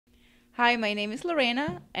Hi, my name is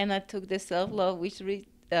Lorena, and I took the self-love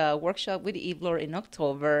workshop with Evlor in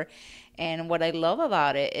October. And what I love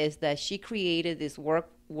about it is that she created this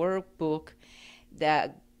workbook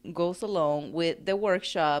that goes along with the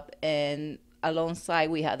workshop, and alongside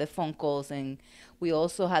we had the phone calls, and we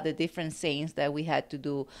also had the different sayings that we had to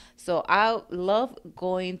do. So I love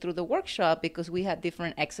going through the workshop because we had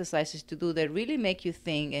different exercises to do that really make you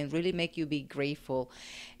think and really make you be grateful.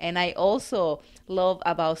 And I also love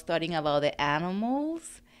about studying about the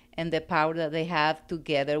animals and the power that they have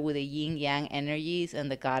together with the yin yang energies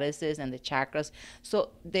and the goddesses and the chakras.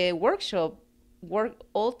 So the workshop work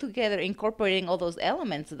all together, incorporating all those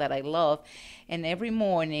elements that I love. And every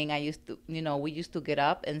morning I used to, we used to get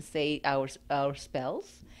up and say our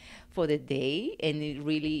spells for the day, and it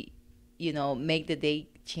really, make the day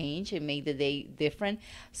change and make the day different.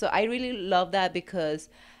 So I really love that because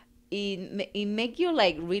it make you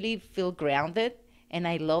like really feel grounded. And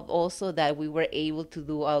I love also that we were able to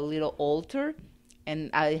do a little altar, and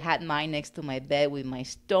I had mine next to my bed with my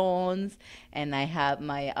stones, and I have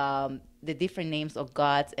my the different names of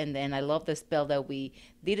gods. And then I love the spell that we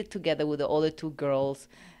did it together with the other two girls.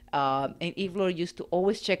 And Ivlor used to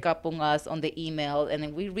always check up on us on the email, and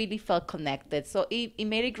then we really felt connected. So it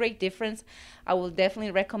made a great difference. I will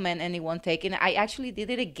definitely recommend anyone taking it. I actually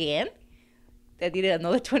did it again. I did it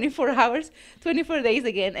another 24 hours, 24 days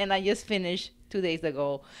again, and I just finished 2 days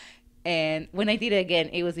ago. And when I did it again,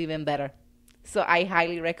 it was even better. So I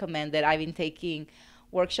highly recommend that. I've been taking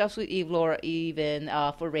workshops with Evlor, even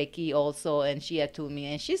for Reiki also, and she attuned me,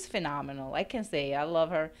 and she's phenomenal. I can say I love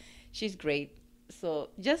her. She's great. So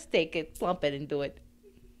just take it, plump it, and do it.